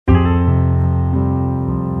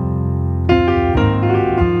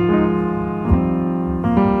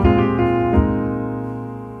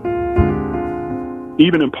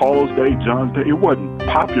even in Paul's day, John's day, it wasn't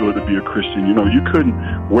popular to be a Christian. You couldn't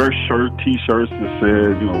wear T-shirts that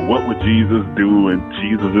said, what would Jesus do? And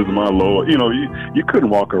Jesus is my Lord. You couldn't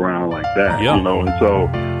walk around like that, Yeah. And so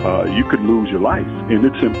you could lose your life. And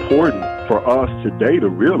it's important for us today to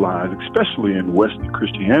realize, especially in Western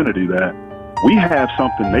Christianity, that we have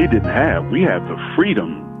something they didn't have. We have the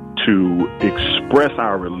freedom to express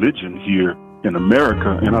our religion here in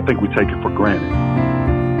America, and I think we take it for granted.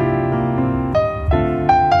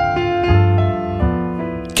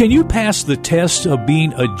 Can you pass the test of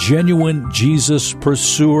being a genuine Jesus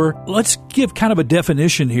pursuer? Let's give kind of a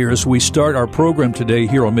definition here as we start our program today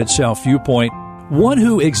here on Mid-South Viewpoint. One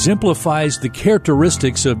who exemplifies the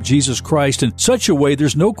characteristics of Jesus Christ in such a way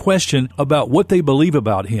there's no question about what they believe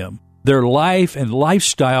about him. Their life and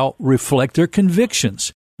lifestyle reflect their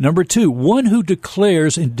convictions. Number 2, one who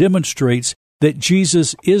declares and demonstrates that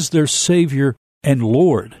Jesus is their Savior and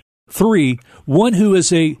Lord. 3, one who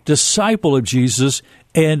is a disciple of Jesus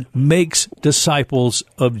and makes disciples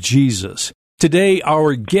of Jesus. Today,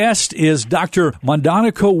 our guest is Dr.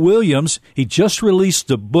 Mondonico Williams. He just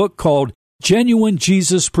released a book called Genuine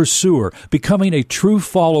Jesus Pursuer, Becoming a True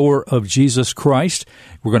Follower of Jesus Christ.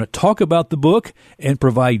 We're going to talk about the book and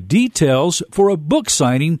provide details for a book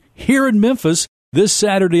signing here in Memphis this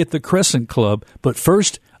Saturday at the Crescent Club. But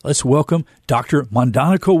first, let's welcome Dr.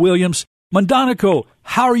 Mondonico Williams. Mondonico,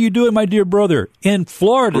 how are you doing, my dear brother, in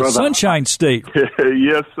Florida, Brother, Sunshine State?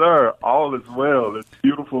 Yes, sir. All is well. It's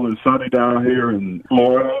beautiful and sunny down here in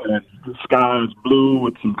Florida, and the sky is blue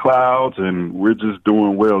with some clouds, and we're just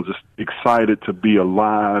doing well. Just excited to be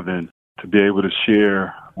alive and to be able to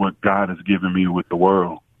share what God has given me with the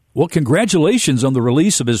world. Well, congratulations on the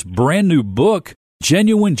release of his brand new book,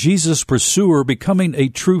 Genuine Jesus Pursuer, Becoming a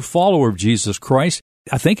True Follower of Jesus Christ.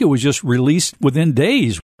 I think it was just released within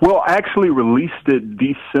days. Well, I actually released it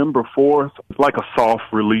December 4th, like a soft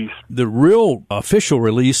release. The real official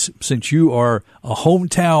release, since you are a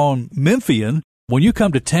hometown Memphian, when you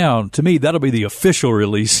come to town, to me, that'll be the official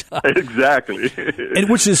release. Exactly. And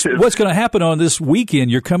which is what's going to happen on this weekend.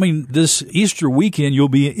 You're coming this Easter weekend. You'll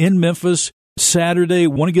be in Memphis Saturday.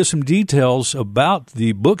 Want to get some details about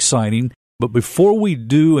the book signing. But before we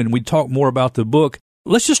do, and we talk more about the book,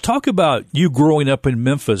 let's just talk about you growing up in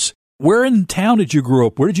Memphis. Where in town did you grow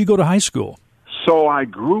up? Where did you go to high school? So I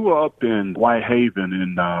grew up in Whitehaven,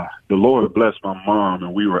 and the Lord blessed my mom,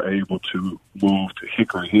 and we were able to move to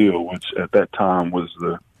Hickory Hill, which at that time was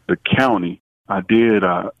the county. I did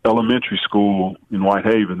elementary school in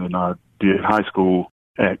Whitehaven, and I did high school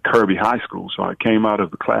at Kirby High School. So I came out of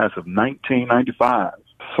the class of 1995,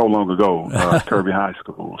 so long ago, Kirby High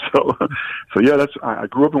School. So yeah, I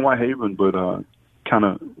grew up in Whitehaven, but kind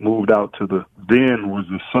of moved out to the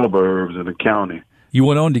suburbs of the county. You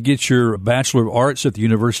went on to get your Bachelor of Arts at the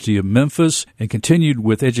University of Memphis and continued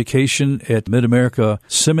with education at Mid-America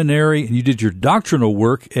Seminary, and you did your doctoral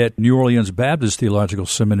work at New Orleans Baptist Theological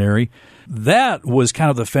Seminary. That was kind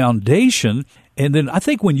of the foundation. And then I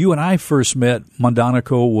think when you and I first met,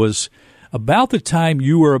 Mondonico, was about the time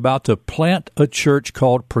you were about to plant a church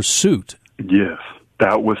called Pursuit. Yes,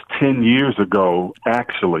 that was 10 years ago,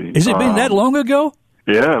 actually. Has it been that long ago?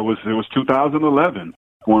 Yeah, it was 2011.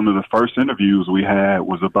 One of the first interviews we had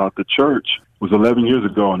was about the church. It was 11 years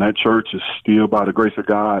ago, and that church is still, by the grace of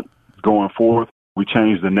God, going forth. We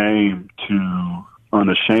changed the name to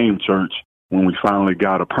Unashamed Church when we finally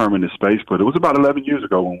got a permanent space, but it was about 11 years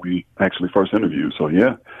ago when we actually first interviewed. So,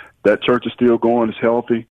 yeah, that church is still going. It's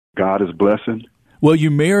healthy. God is blessing. Well,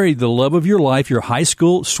 you married the love of your life, your high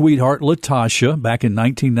school sweetheart, Latasha, back in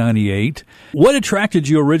 1998. What attracted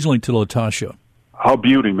you originally to Latasha? Her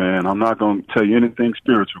beauty, man. I'm not going to tell you anything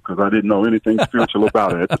spiritual because I didn't know anything spiritual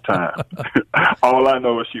about her at the time. All I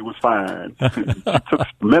know is she was fine.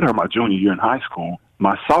 Met her my junior year in high school.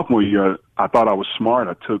 My sophomore year, I thought I was smart.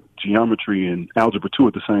 I took geometry and algebra 2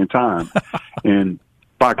 at the same time. And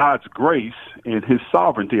by God's grace and his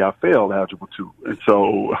sovereignty, I failed algebra 2. And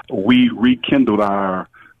so we rekindled our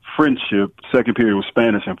friendship. Second period was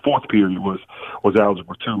Spanish, and fourth period was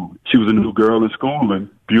algebra 2. She was a new girl in school and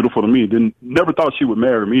beautiful to me. Never thought she would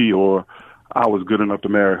marry me or I was good enough to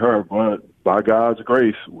marry her, but by God's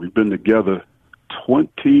grace, we've been together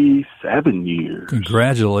 27 years.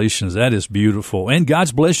 Congratulations. That is beautiful. And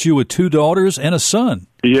God's blessed you with 2 daughters and a son.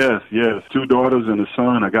 Yes. 2 daughters and a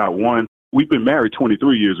son. I got one. We've been married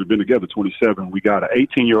 23 years. We've been together 27. We got an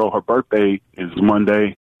 18-year-old. Her birthday is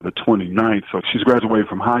Monday, the 29th. So she's graduating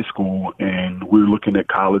from high school, and we're looking at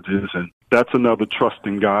colleges. And that's another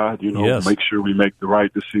trusting God, make sure we make the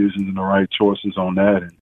right decisions and the right choices on that.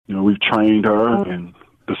 And, we've trained her and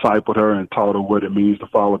discipled her and taught her what it means to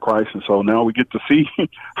follow Christ. And so now we get to see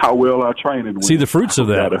how well our training went. See the fruits of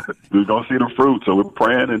that. We're going to see the fruits. So we're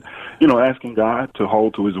praying and, asking God to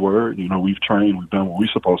hold to his word. We've trained, we've done what we're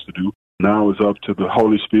supposed to do. Now it's up to the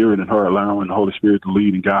Holy Spirit and her allowing the Holy Spirit to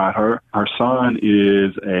lead and guide her. Our son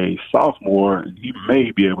is a sophomore, and he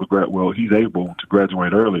may be able to he's able to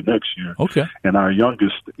graduate early next year. Okay. And our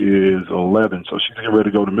youngest is 11, so she's getting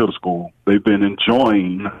ready to go to middle school. They've been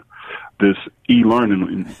enjoying this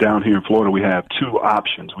e-learning. Down here in Florida, we have two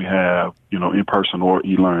options. We have, in-person or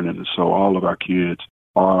e-learning. And so all of our kids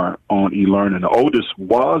are on e-learning. The oldest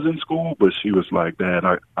was in school, but she was like, Dad,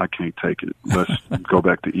 I can't take it. Let's go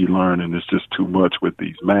back to e-learning. It's just too much with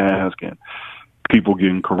these masks and people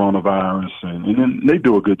getting coronavirus. And then they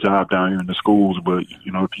do a good job down here in the schools. But,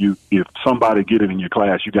 if somebody get it in your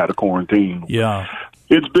class, you got to quarantine. Yeah.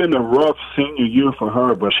 It's been a rough senior year for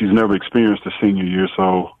her, but she's never experienced a senior year.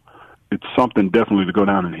 So it's something definitely to go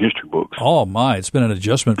down in the history books. Oh, my. It's been an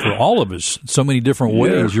adjustment for all of us in so many different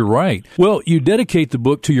ways. You're right. Well, you dedicate the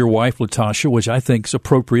book to your wife, Latasha, which I think is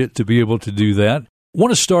appropriate to be able to do that. I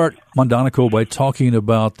want to start, Mondonico, by talking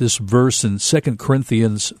about this verse in 2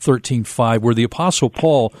 Corinthians 13:5, where the Apostle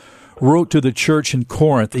Paul wrote to the church in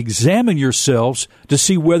Corinth, examine yourselves to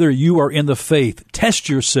see whether you are in the faith. Test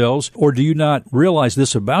yourselves, or do you not realize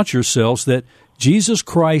this about yourselves, that Jesus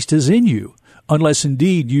Christ is in you, unless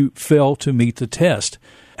indeed you fail to meet the test.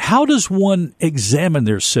 How does one examine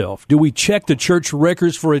their self? Do we check the church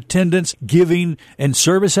records for attendance, giving, and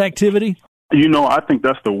service activity? I think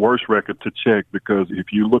that's the worst record to check, because if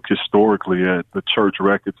you look historically at the church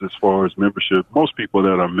records as far as membership, most people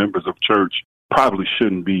that are members of church probably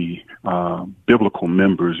shouldn't be biblical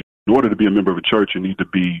members. In order to be a member of a church, you need to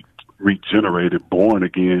be regenerated, born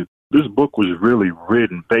again. This book was really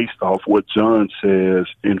written based off what John says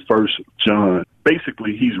in 1 John.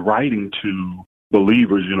 Basically, he's writing to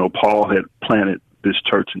believers. Paul had planted this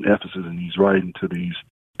church in Ephesus, and he's writing to these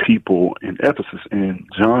people in Ephesus. And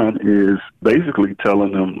John is basically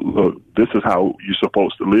telling them, look, this is how you're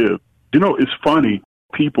supposed to live. It's funny.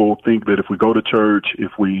 People think that if we go to church,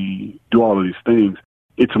 if we do all of these things,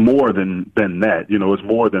 it's more than that. It's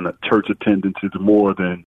more than a church attendance. It's more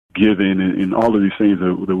than giving and all of these things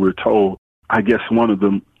that we're told. I guess one of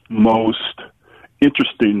the most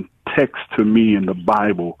interesting texts to me in the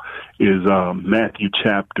Bible is Matthew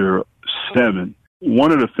chapter 7.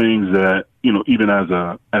 One of the things that, even as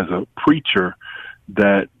a preacher,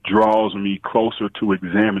 that draws me closer to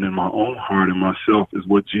examining my own heart and myself is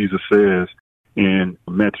what Jesus says in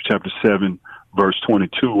Matthew chapter 7, verse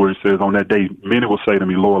 22, where he says, on that day, many will say to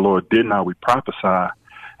me, Lord, Lord, did not we prophesy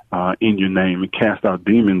in your name and cast out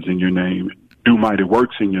demons in your name, and do mighty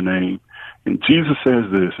works in your name? And Jesus says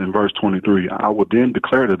this in verse 23, I will then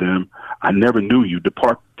declare to them, I never knew you.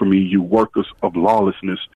 Depart from me, you workers of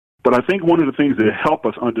lawlessness. But I think one of the things that help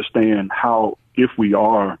us understand how, if we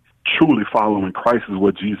are truly following Christ, is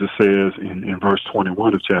what Jesus says in verse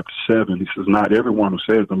 21 of chapter 7. He says, not everyone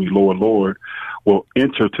who says to me, Lord, Lord, will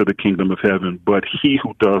enter to the kingdom of heaven, but he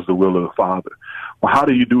who does the will of the Father. Well, how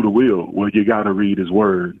do you do the will? Well, you got to read his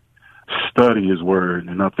word, study his word.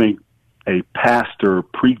 And I think a pastor,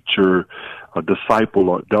 preacher, a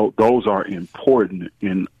disciple, those are important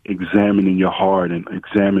in examining your heart and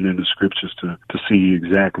examining the scriptures to see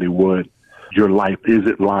exactly what your life is,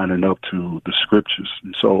 it lining up to the scriptures.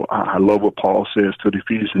 And so I love what Paul says to the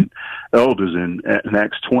Ephesian elders in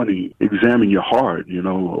Acts 20, examine your heart,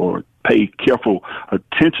 or pay careful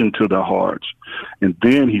attention to their hearts. And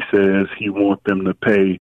then he says he wants them to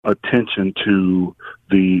pay attention to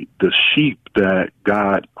the sheep that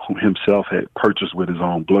God himself had purchased with his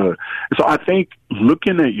own blood. And so I think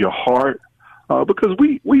looking at your heart, because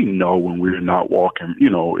we know when we're not walking,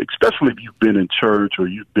 especially if you've been in church or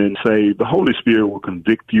you've been saved, the Holy Spirit will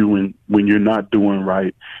convict you when you're not doing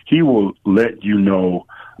right. He will let you know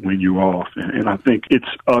when you're off. And I think it's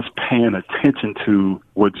us paying attention to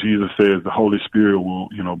what Jesus says. The Holy Spirit will,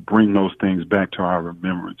 bring those things back to our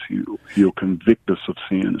remembrance. He'll convict us of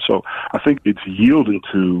sin. So I think it's yielding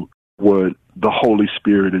to what the Holy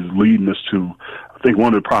Spirit is leading us to. I think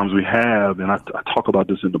one of the problems we have, and I talk about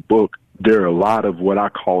this in the book, there are a lot of what I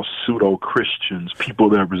call pseudo-Christians, people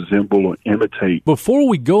that resemble or imitate. Before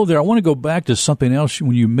we go there, I want to go back to something else.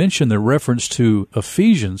 When you mentioned the reference to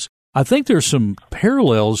Ephesians, I think there's some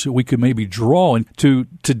parallels that we could maybe draw into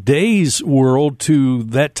today's world to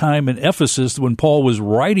that time in Ephesus when Paul was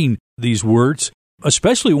writing these words,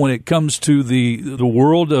 especially when it comes to the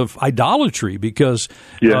world of idolatry, because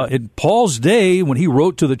in Paul's day, when he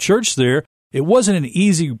wrote to the church there, it wasn't an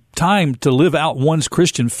easy time to live out one's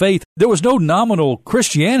Christian faith. There was no nominal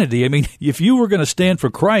Christianity. I mean, if you were going to stand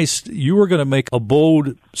for Christ, you were going to make a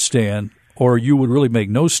bold stand, or you would really make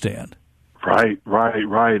no stand. Right.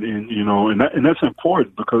 And that's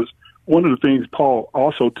important, because one of the things Paul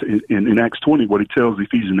also in Acts 20, what he tells the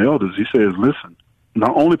Ephesian elders, he says, listen,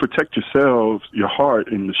 not only protect yourselves, your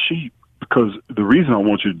heart, and the sheep, because the reason I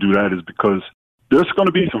want you to do that is because there's going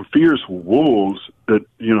to be some fierce wolves that,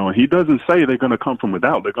 he doesn't say they're going to come from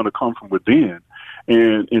without, they're going to come from within.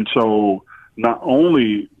 And so not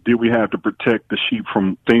only did we have to protect the sheep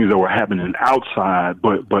from things that were happening outside,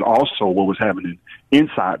 but also what was happening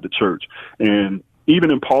inside the church. And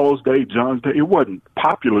even in Paul's day, John's day, it wasn't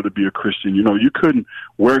popular to be a Christian. You couldn't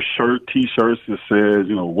wear T-shirts that says,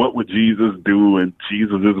 what would Jesus do? And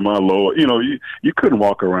Jesus is my Lord. You couldn't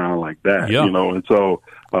walk around like that, yeah. And so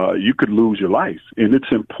you could lose your life. And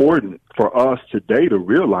it's important for us today to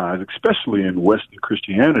realize, especially in Western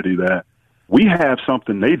Christianity, that we have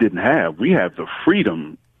something they didn't have. We have the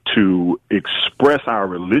freedom to express our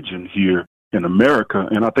religion here in America,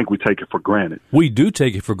 and I think we take it for granted. We do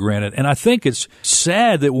take it for granted, and I think it's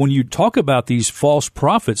sad that when you talk about these false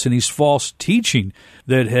prophets and these false teaching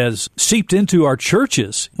that has seeped into our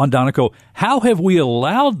churches, Mondonico, how have we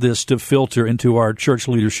allowed this to filter into our church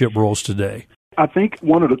leadership roles today? I think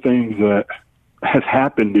one of the things that has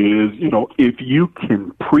happened is, if you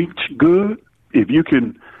can preach good,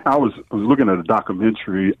 I was looking at a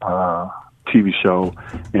documentary TV show,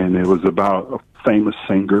 and it was about a famous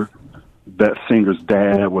singer. That singer's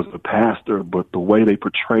dad was a pastor, but the way they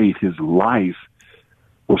portrayed his life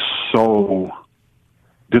was so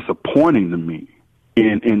disappointing to me.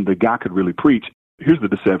 And the guy could really preach. Here's the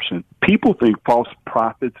deception. People think false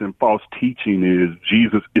prophets and false teaching is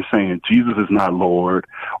Jesus is saying Jesus is not Lord,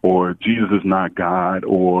 or Jesus is not God,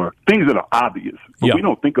 or things that are obvious. But yeah. We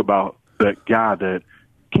don't think about that guy that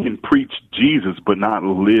can preach Jesus but not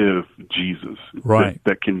live Jesus. Right.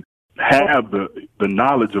 That can have the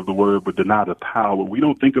knowledge of the word but deny the power. We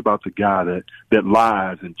don't think about the guy that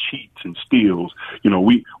lies and cheats and steals.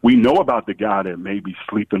 We know about the guy that may be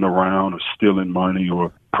sleeping around or stealing money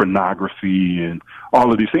or pornography and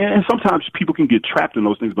all of these things. And sometimes people can get trapped in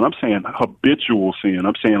those things, but I'm saying habitual sin.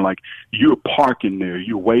 I'm saying like you're parking there,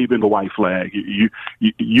 you're waving the white flag,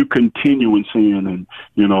 you continue in sin.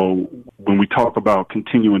 And, when we talk about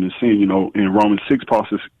continuing in sin, in Romans 6, Paul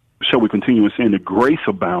says, shall we continue in sin? The grace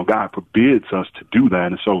abound. God forbids us to do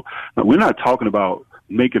that. And so we're not talking about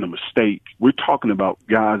making a mistake. We're talking about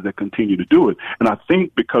guys that continue to do it. And I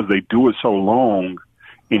think because they do it so long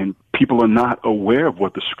and people are not aware of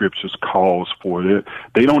what the scriptures calls for,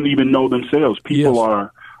 they don't even know themselves. People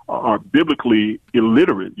yes. are biblically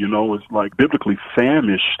illiterate. It's like biblically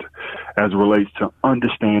famished as it relates to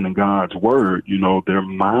understanding God's word. Their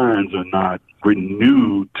minds are not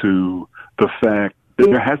renewed to the fact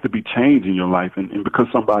there has to be change in your life, and because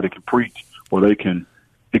somebody can preach or they can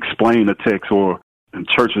explain a text, or in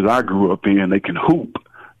churches I grew up in, they can hoop,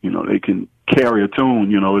 they can carry a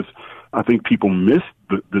tune, I think people miss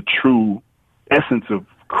the true essence of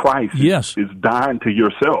Christ. Yes. is dying to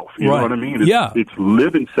yourself. You right. know what I mean? It's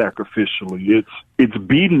living sacrificially. It's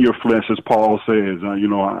beating your flesh, as Paul says.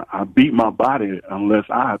 I beat my body unless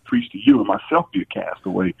I preach to you and myself be a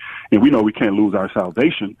castaway. And we know we can't lose our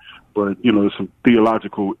salvation, but there's some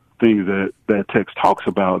theological things that text talks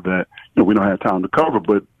about that we don't have time to cover.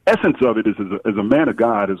 But essence of it is, as a man of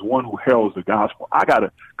God, as one who heralds the gospel, I got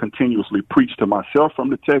to continuously preach to myself from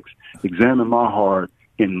the text, examine my heart,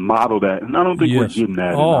 and model that. And I don't think we're getting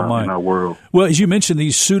that in our world. Well, as you mentioned,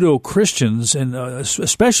 these pseudo-Christians, and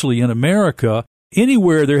especially in America,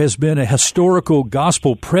 anywhere there has been a historical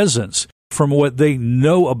gospel presence from what they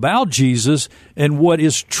know about Jesus and what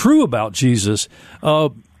is true about Jesus,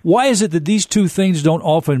 why is it that these two things don't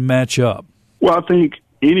often match up? Well, I think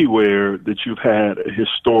anywhere that you've had a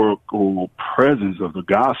historical presence of the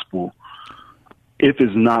gospel, if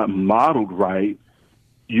it's not modeled right,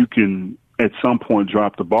 you can at some point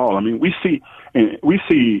drop the ball. I mean, we see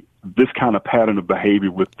this kind of pattern of behavior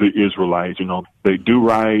with the Israelites. They do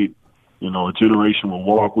right, a generation will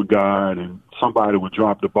walk with God, and somebody would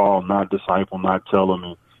drop the ball, not disciple, not tell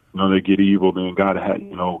them, and they get evil. Then God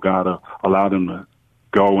allow them to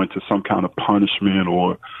go into some kind of punishment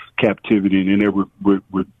or captivity, and then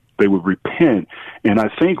they would repent. And I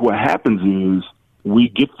think what happens is we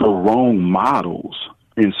get the wrong models,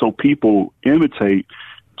 and so people imitate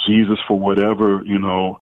Jesus for whatever,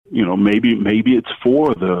 maybe it's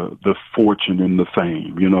for the fortune and the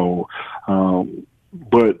fame,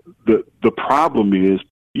 but the problem is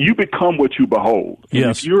you become what you behold. Yes.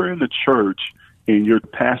 And if you're in the church and your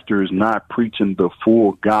pastor is not preaching the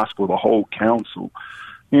full gospel, the whole counsel,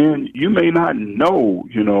 and you may not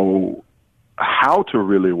know, how to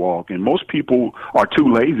really walk. And most people are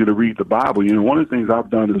too lazy to read the Bible. One of the things I've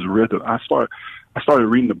done is I started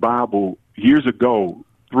reading the Bible years ago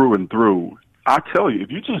through and through. I tell you,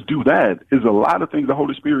 if you just do that, there's a lot of things the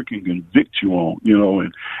Holy Spirit can convict you on,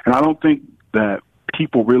 and I don't think that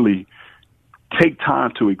people really take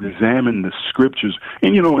time to examine the scriptures.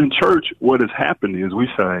 And, in church, what has happened is we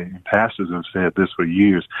say, pastors have said this for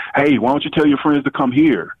years, hey, why don't you tell your friends to come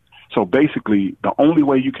here? So basically, the only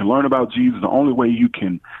way you can learn about Jesus, the only way you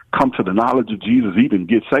can come to the knowledge of Jesus, even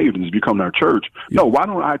get saved, is become our church. No, why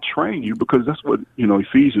don't I train you? Because that's what,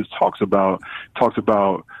 Ephesians talks about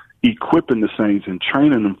equipping the saints and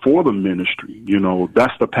training them for the ministry.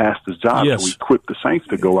 That's the pastor's job, to equip the saints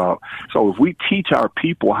to go out. So if we teach our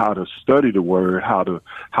people how to study the word, how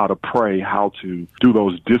to pray, how to do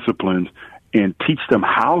those disciplines, and teach them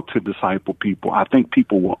how to disciple people, I think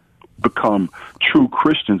people will become true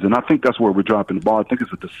Christians. And I think that's where we're dropping the ball. I think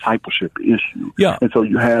it's a discipleship issue. Yeah. And so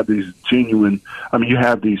you have these you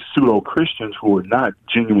have these pseudo-Christians who are not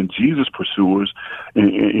genuine Jesus pursuers,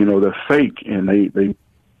 and they're fake, and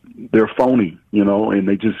they're phony, and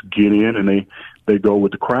they just get in and they go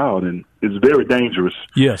with the crowd, and it's very dangerous.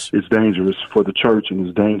 Yes. It's dangerous for the church, and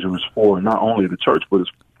it's dangerous for not only the church, but it's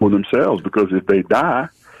for themselves, because if they die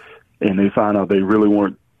and they find out they really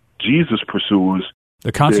weren't Jesus pursuers,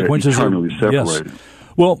 the consequences are eternally separated. Yes.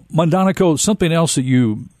 Well, Mondonico, something else that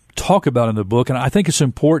you talk about in the book, and I think it's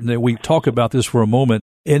important that we talk about this for a moment,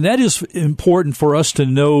 and that is important for us to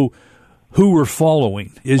know who we're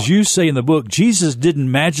following. As you say in the book, Jesus didn't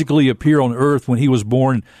magically appear on earth when he was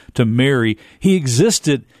born to Mary. He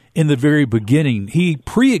existed in the very beginning. He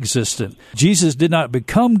pre-existed. Jesus did not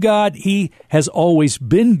become God. He has always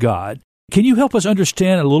been God. Can you help us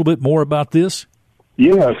understand a little bit more about this?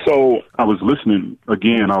 Yeah, so I was listening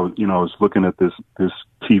again. I was looking at this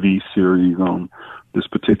TV series on this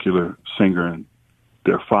particular singer and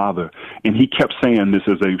their father, and he kept saying this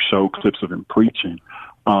as they showed clips of him preaching.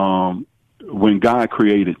 When God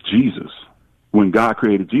created Jesus, and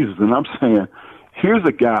I'm saying, here's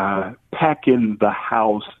a guy packing the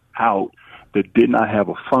house out that did not have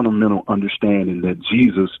a fundamental understanding that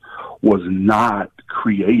Jesus was not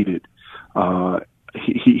created.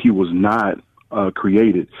 He was not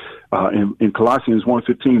created. In Colossians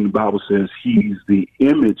 1:15, the Bible says he's the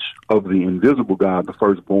image of the invisible God, the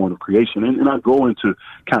firstborn of creation. And I go into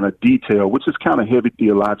kind of detail, which is kind of heavy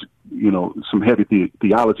theological, some heavy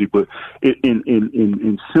theology, but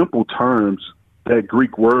in simple terms, that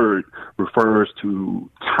Greek word refers to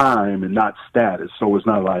time and not status. So it's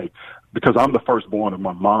not like, because I'm the firstborn of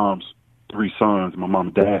my mom's 3 sons, my mom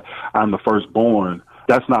and dad, I'm the firstborn.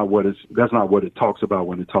 That's not what it talks about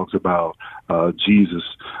when it talks about Jesus.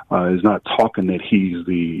 It's not talking that he's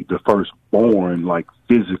the firstborn, like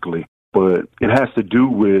physically, but it has to do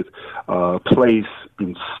with place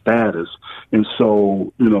and status. And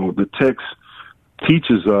so, the text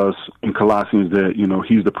teaches us in Colossians that,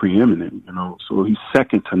 he's the preeminent, so he's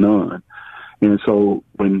second to none. And so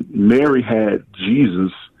when Mary had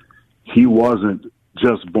Jesus, he wasn't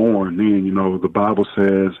just born then. The Bible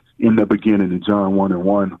says in the beginning in John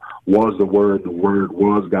 1:1 was the Word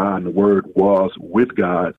was God, and the Word was with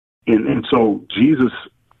God. And so Jesus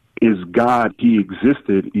is God. He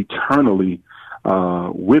existed eternally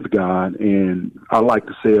with God. And I like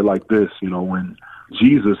to say it like this, when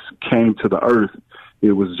Jesus came to the earth,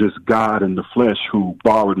 it was just God in the flesh who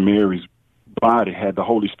borrowed Mary's body, had the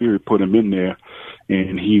Holy Spirit put him in there,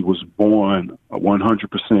 and he was born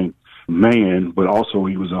 100% man, but also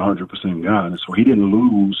he was 100% God. And so he didn't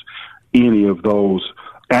lose any of those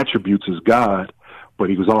attributes as God, but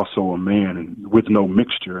he was also a man and with no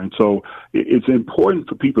mixture. And so it's important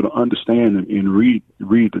for people to understand and read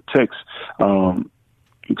the text,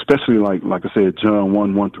 especially like I said, John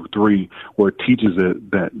 1:1-3, where it teaches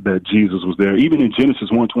that Jesus was there. Even in Genesis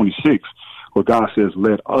 1:26, where God says,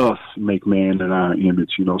 let us make man in our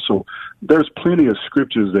image, So there's plenty of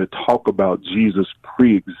scriptures that talk about Jesus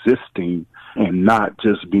pre-existing and not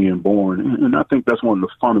just being born. And I think that's one of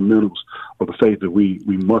the fundamentals of the faith that we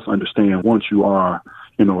must understand once you are,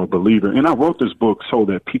 a believer. And I wrote this book so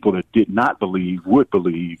that people that did not believe would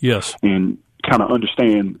believe. Yes. And kind of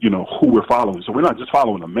understand, who we're following. So we're not just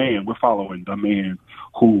following a man, we're following the man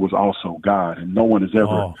who was also God. And no one has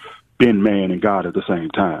ever been man and God at the same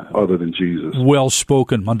time, other than Jesus. Well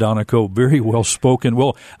spoken, Mondonico. Very well spoken.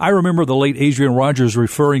 Well, I remember the late Adrian Rogers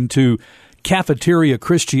referring to cafeteria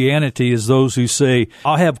Christianity as those who say,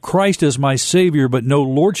 I have Christ as my Savior, but no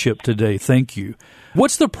Lordship today. Thank you.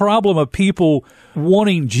 What's the problem of people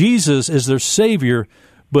wanting Jesus as their Savior,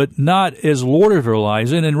 but not as Lord of their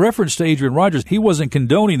lives. And in reference to Adrian Rogers, he wasn't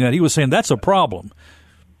condoning that. He was saying that's a problem.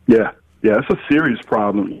 Yeah, it's a serious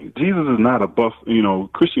problem. Jesus is not a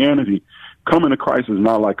Christianity, coming to Christ is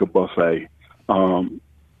not like a buffet.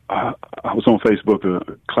 I was on Facebook,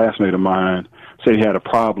 a classmate of mine said he had a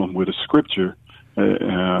problem with a scripture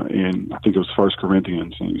in, I think it was 1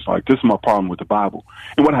 Corinthians, and he's like, this is my problem with the Bible.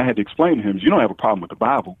 And what I had to explain to him is, you don't have a problem with the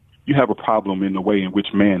Bible. You have a problem in the way in which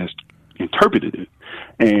man has interpreted it.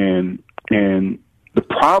 And the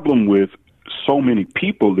problem with so many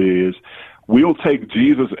people is we'll take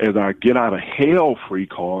Jesus as our get out of hell free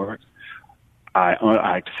card.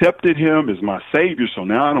 I accepted him as my savior, so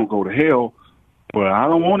now I don't go to hell, but I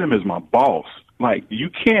don't want him as my boss. Like, you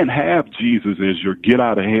can't have Jesus as your get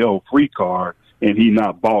out of hell free card and he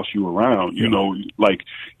not boss you around. You know, like,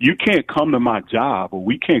 you can't come to my job, or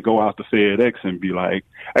we can't go out to FedEx and be like,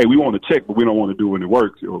 hey, we want to check, but we don't want to do any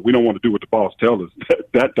work, or we don't want to do what the boss tells us.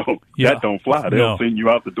 That don't fly. They'll send you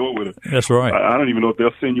out the door with it. That's right. I don't even know if they'll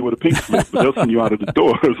send you with a pink slip, but they'll send you out of the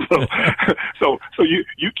door. So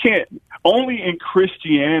you can't. Only in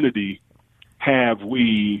Christianity have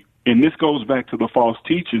we, and this goes back to the false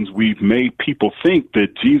teachings, we've made people think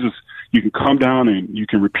that Jesus, you can come down and you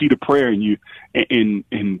can repeat a prayer and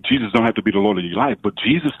Jesus don't have to be the Lord of your life, but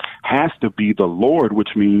Jesus has to be the Lord, which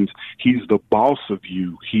means he's the boss of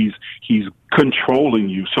you. He's controlling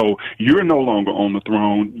you. So you're no longer on the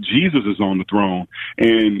throne. Jesus is on the throne.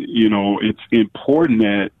 And, it's important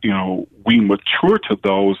that, we mature to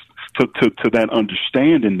those, to that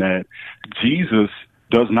understanding that Jesus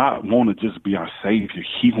does not want to just be our Savior.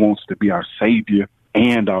 He wants to be our Savior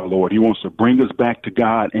and our Lord. He wants to bring us back to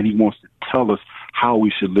God, and he wants to tell us how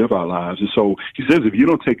we should live our lives. And so he says, if you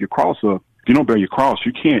don't take your cross up, if you don't bear your cross,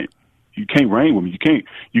 you can't reign with me.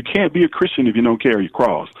 You can't be a Christian if you don't carry your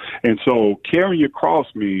cross. And so carrying your cross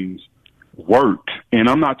means work. And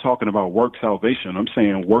I'm not talking about work salvation. I'm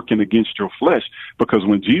saying working against your flesh, because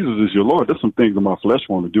when Jesus is your Lord, there's some things that my flesh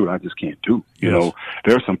want to do that I just can't do. You know,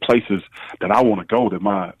 there are some places that I want to go that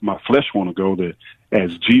my flesh want to go, that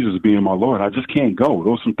as Jesus being my Lord, I just can't go.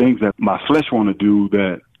 Those are some things that my flesh want to do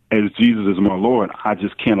that as Jesus is my Lord, I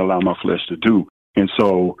just can't allow my flesh to do. And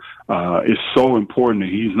so it's so important that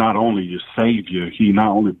he's not only your Savior, he not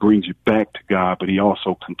only brings you back to God, but he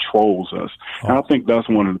also controls us. And I think that's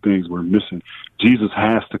one of the things we're missing. Jesus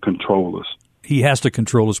has to control us. He has to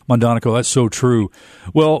control us. Mondonico, that's so true.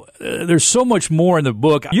 Well, there's so much more in the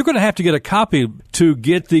book. You're going to have to get a copy to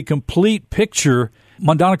get the complete picture.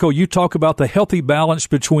 Mondonico, you talk about the healthy balance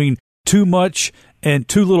between too much and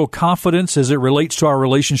too little confidence as it relates to our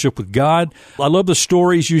relationship with God. I love the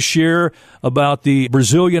stories you share about the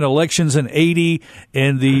Brazilian elections in 80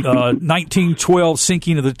 and the 1912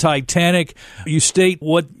 sinking of the Titanic. You state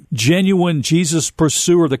what genuine Jesus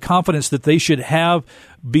pursuer, the confidence that they should have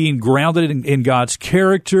being grounded in God's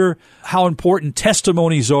character, how important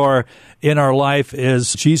testimonies are in our life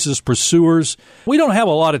as Jesus pursuers. We don't have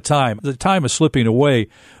a lot of time. The time is slipping away.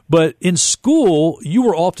 But in school, you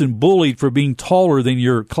were often bullied for being taller than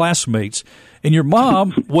your classmates. And your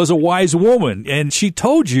mom was a wise woman, and she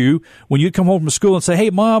told you when you'd come home from school and say, hey,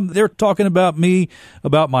 Mom, they're talking about me,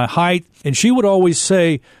 about my height. And she would always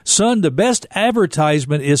say, son, the best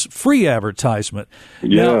advertisement is free advertisement.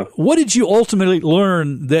 Yeah. Now, what did you ultimately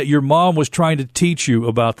learn that your mom was trying to teach you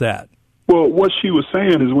about that? Well, what she was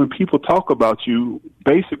saying is when people talk about you,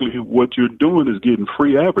 basically what you're doing is getting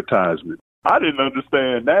free advertisement. I didn't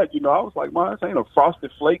understand that. I was like, Mom, this ain't a Frosted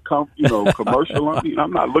Flake commercial.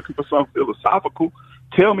 I'm not looking for something philosophical.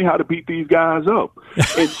 Tell me how to beat these guys up.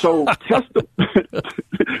 And so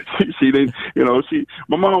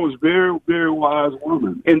my mom was very, very wise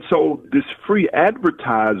woman. And so this free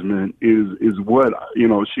advertisement is what,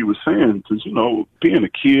 she was saying, because, being a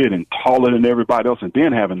kid and taller than everybody else, and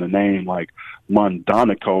then having the name like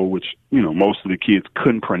Mondonico, which, most of the kids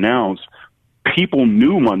couldn't pronounce. People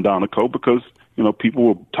knew Mondonico because, people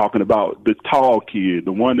were talking about the tall kid,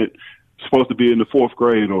 the one that's supposed to be in the fourth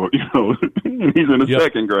grade, or, he's in the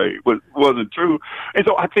second grade, but it wasn't true. And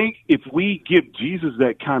so I think if we give Jesus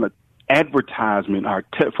that kind of advertisement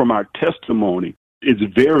from our testimony, it's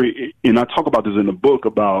and I talk about this in the book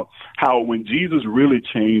about how when Jesus really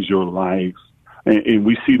changed your life, and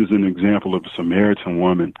we see this in an example of the Samaritan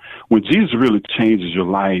woman, when Jesus really changes your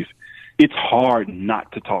life, it's hard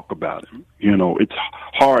not to talk about him. It's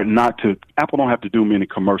hard not to. Apple don't have to do many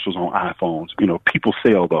commercials on iPhones. People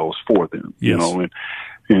sell those for them. Yes. And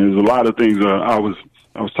there's a lot of things. I was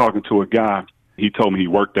talking to a guy. He told me he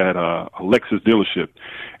worked at a Lexus dealership,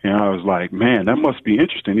 and I was like, man, that must be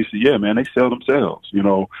interesting. He said, yeah, man, they sell themselves.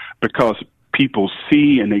 Because people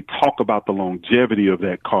see and they talk about the longevity of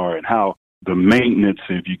that car and how the maintenance,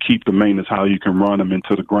 if you keep the maintenance, how you can run them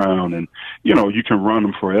into the ground, and, you can run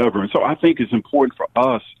them forever. And so I think it's important for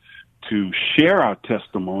us to share our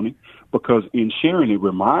testimony, because in sharing, it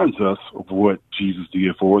reminds us of what Jesus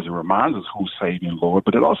did for us. It reminds us who's Savior Lord,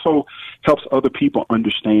 but it also helps other people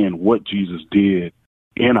understand what Jesus did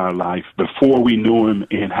in our life before we knew him,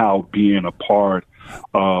 and how being a part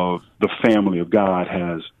of the family of God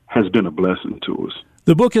has been a blessing to us.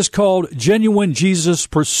 The book is called Genuine Jesus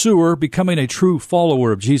Pursuer, Becoming a True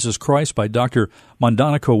Follower of Jesus Christ by Dr.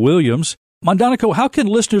 Mondonico Williams. Mondonico, how can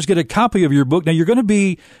listeners get a copy of your book? Now, you're going to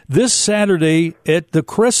be this Saturday at the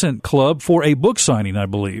Crescent Club for a book signing, I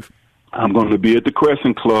believe. I'm going to be at the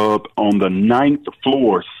Crescent Club on the 9th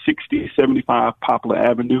floor, 6075 Poplar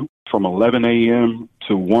Avenue, from 11 a.m.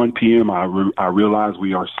 to 1 p.m. I realize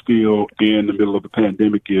we are still in the middle of the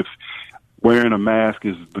pandemic. If wearing a mask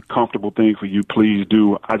is the comfortable thing for you, please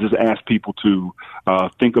do. I just ask people to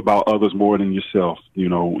think about others more than yourself,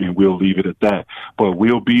 and we'll leave it at that. But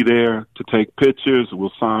we'll be there to take pictures.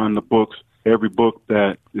 We'll sign the books. Every book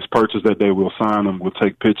that is purchased that day, we'll sign them. We'll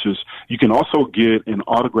take pictures. You can also get an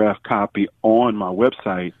autographed copy on my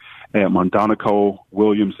website at Mondonico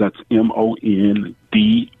Williams. That's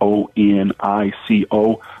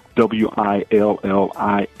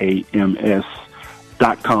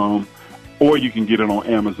MondonicoWilliams.com. Or you can get it on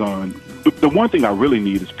Amazon. The one thing I really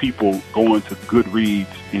need is people going to Goodreads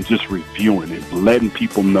and just reviewing it, letting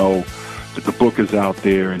people know that the book is out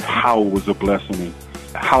there and how it was a blessing and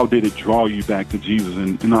how did it draw you back to Jesus.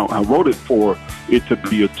 And I wrote it for it to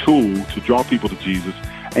be a tool to draw people to Jesus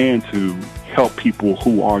and to help people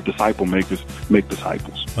who are disciple makers make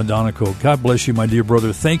disciples. Mondonico, God bless you, my dear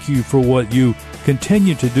brother. Thank you for what you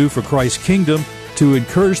continue to do for Christ's kingdom, to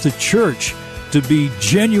encourage the church to be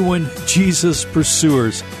genuine Jesus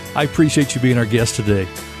pursuers. I appreciate you being our guest today.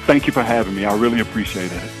 Thank you for having me. I really appreciate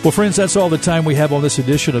it. Well, friends, that's all the time we have on this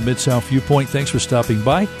edition of Mid-South Viewpoint. Thanks for stopping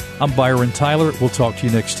by. I'm Byron Tyler. We'll talk to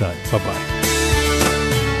you next time. Bye-bye.